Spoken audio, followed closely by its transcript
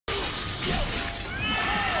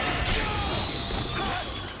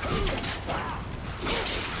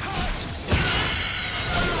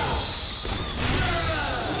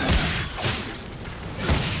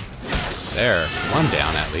There, one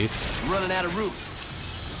down at least. Running out of roof.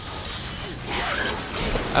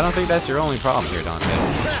 I don't think that's your only problem here, Dante.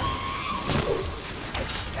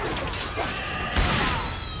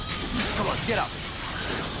 Come on, get up.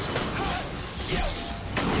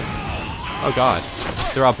 Oh god.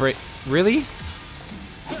 They're all really?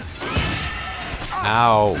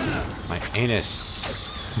 Ow. My anus.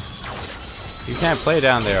 You can't play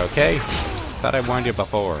down there, okay? Thought I warned you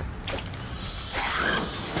before.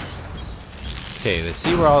 Okay, let's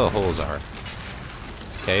see where all the holes are.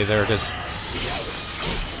 Okay, they're just...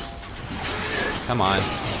 Come on.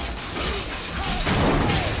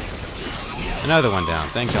 Another one down,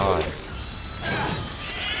 thank God.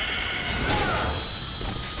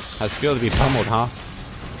 How's it feel to be pummeled, huh?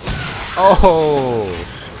 Oh!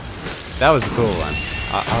 That was a cool one.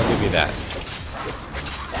 I'll give you that.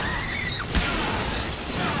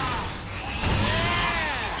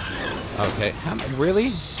 Okay, really?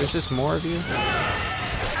 There's just more of you?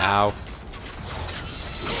 Ow.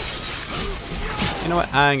 You know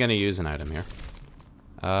what? I'm gonna use an item here.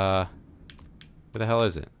 Where the hell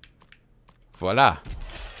is it? Voila!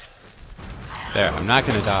 There, I'm not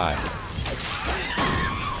gonna die.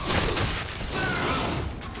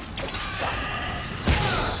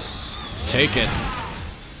 Take it!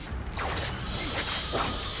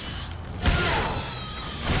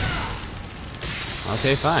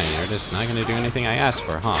 Okay, fine. You're just not gonna do anything I asked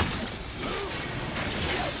for, huh?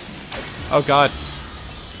 Oh god.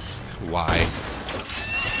 Why?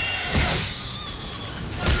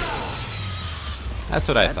 That's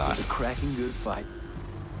what I thought. That was a cracking good fight.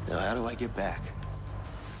 Now how do I get back?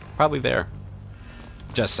 Probably there.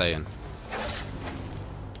 Just saying.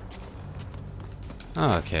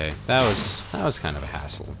 Okay, that was kind of a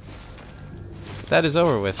hassle. That is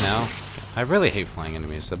over with now. I really hate flying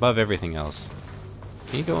enemies above everything else.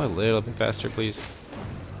 Can you go a little bit faster, please?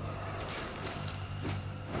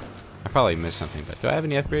 I probably missed something, but do I have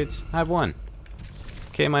any upgrades? I have one.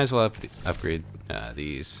 Okay, might as well upgrade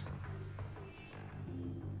these.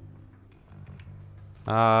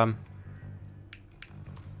 Let's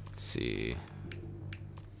see.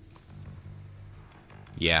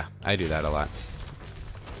 Yeah, I do that a lot.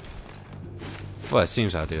 Well, it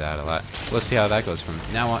seems I'll do that a lot. Let's see how that goes from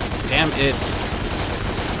now on. Damn it!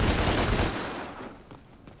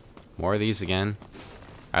 More of these again.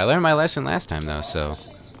 I learned my lesson last time, though, so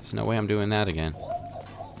there's no way I'm doing that again.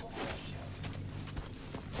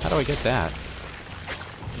 How do I get that?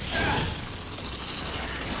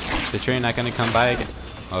 Is the train not gonna come by again?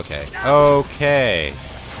 Okay. Okay.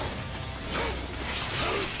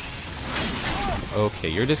 Okay,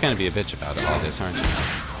 you're just gonna be a bitch about all this, aren't you?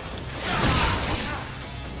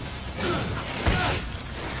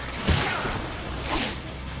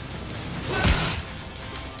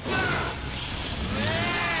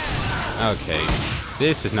 Okay,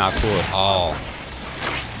 this is not cool at all.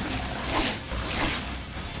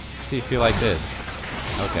 Let's see if you like this.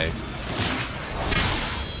 Okay.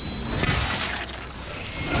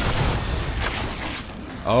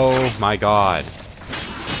 Oh my god.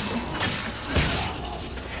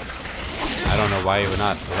 I don't know why you would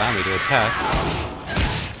not allow me to attack.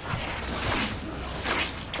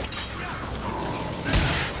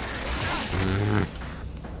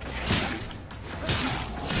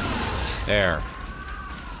 There.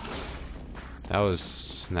 That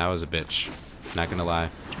was a bitch. Not gonna lie.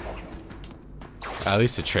 At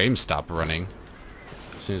least the train stopped running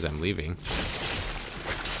as soon as I'm leaving.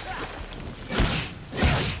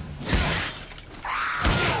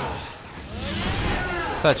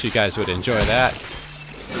 Thought you guys would enjoy that.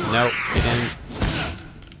 Nope, you didn't.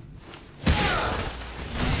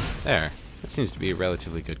 There. That seems to be a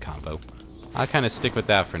relatively good combo. I'll kind of stick with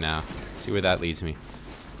that for now. See where that leads me.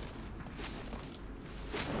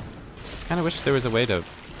 Kind of wish there was a way to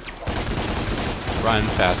run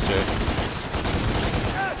faster.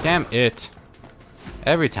 Damn it.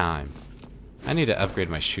 Every time. I need to upgrade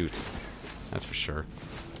my chute. That's for sure.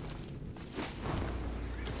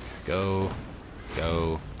 Go.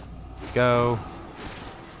 Go. Go.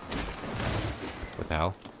 What the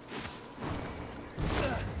hell?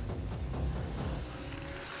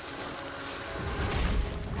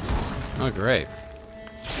 Oh, great.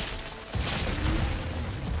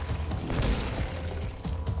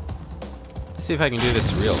 Let's see if I can do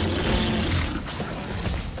this real.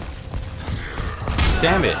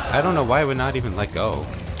 Damn it. I don't know why I would not even let go.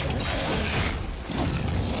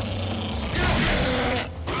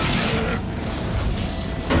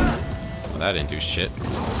 that didn't do shit.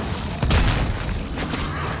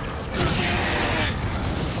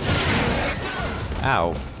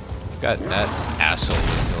 Ow. God, that asshole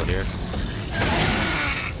was still here.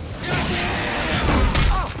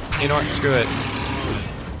 You know what? Screw it.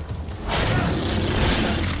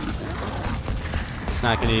 It's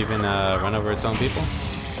not gonna even run over its own people.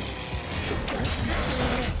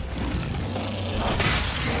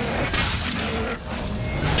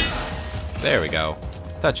 There we go.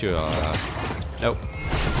 Thought you nope.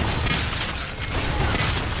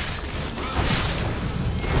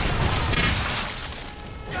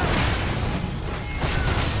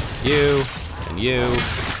 You and you.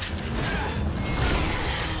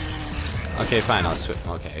 Okay, fine, I'll switch.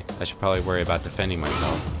 Okay, I should probably worry about defending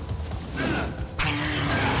myself.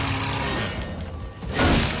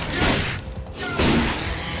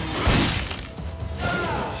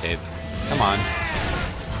 Okay, come on.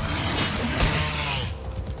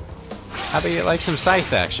 How about you like some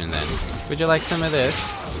scythe action then? Would you like some of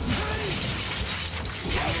this?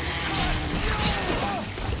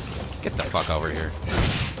 Get the fuck over here.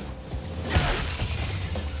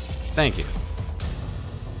 Thank you.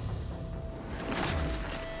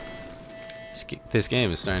 This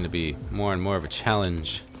game is starting to be more and more of a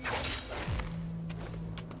challenge.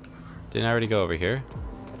 Didn't I already go over here?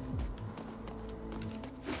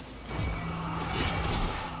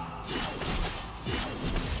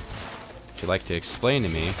 Would you like to explain to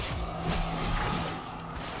me?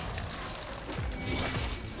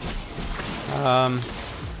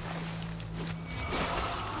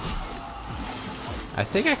 I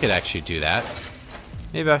think I could actually do that.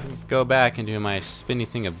 Maybe I could go back and do my spinny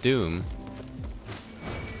thing of doom.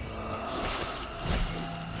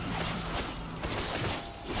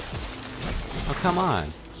 Oh, come on.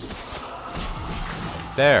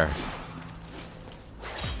 There.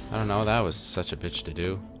 I don't know, that was such a bitch to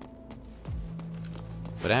do.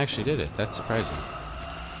 But I actually did it. That's surprising.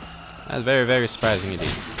 That's very, very surprising indeed.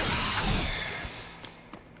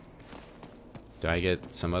 Do I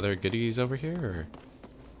get some other goodies over here, or?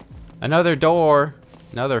 Another door!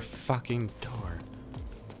 Another fucking door.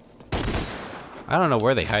 I don't know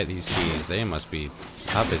where they hide these keys. They must be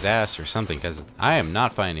up his ass or something, because I am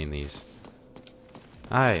not finding these.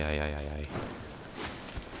 Ay.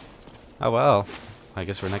 Oh well. I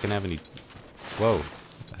guess we're not gonna have any... Whoa.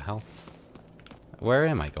 What the hell? Where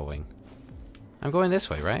am I going? I'm going this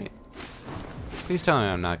way, right? Please tell me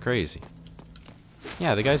I'm not crazy.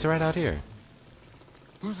 Yeah, the guys are right out here.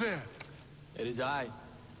 Who's there? It is I.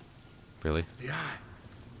 Really? The eye.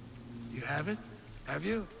 You have it? Have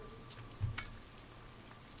you?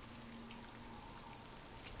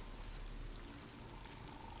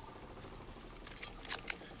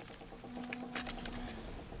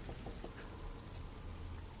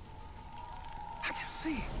 I can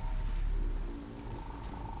see.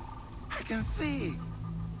 I can see.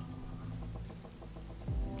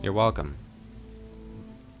 You're welcome.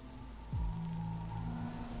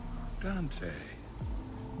 Dante.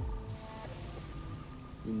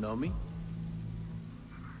 You know me?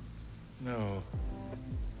 No.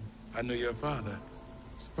 I knew your father,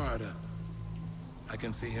 Sparta. I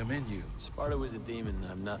can see him in you. Sparta was a demon.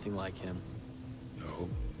 I'm nothing like him. No,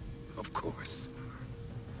 of course.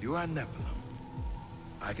 You are Nephilim.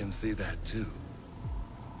 I can see that too.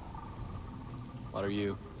 What are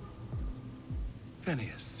you?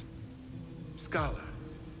 Phineas. Scholar,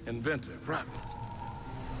 inventor, prophet.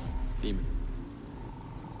 Demon.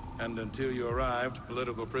 And until you arrived,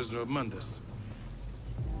 political prisoner of Mundus.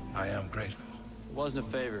 I am grateful. It wasn't a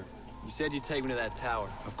favor. You said you'd take me to that tower.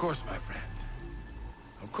 Of course, my friend.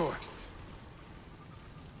 Of course.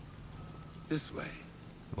 This way.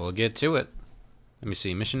 We'll get to it. Let me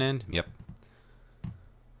see. Mission end? Yep.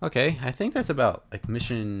 Okay, I think that's about like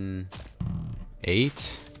mission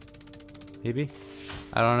 8, maybe.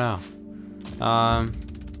 I don't know.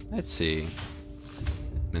 Let's see.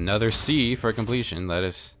 Another C for completion. Let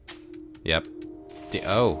us. Yep.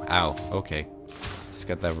 Oh, ow. Okay. Just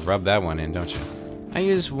got that. Rub that one in, don't you? I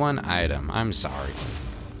used one item. I'm sorry.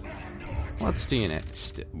 What's D in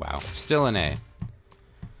it? Wow. Still an A.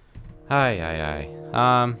 Aye.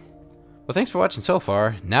 Well, thanks for watching so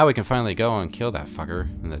far. Now we can finally go and kill that fucker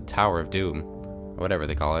in the Tower of Doom, or whatever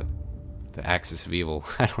they call it. The Axis of Evil.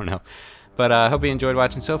 I don't know. But I hope you enjoyed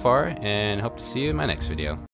watching so far, and hope to see you in my next video.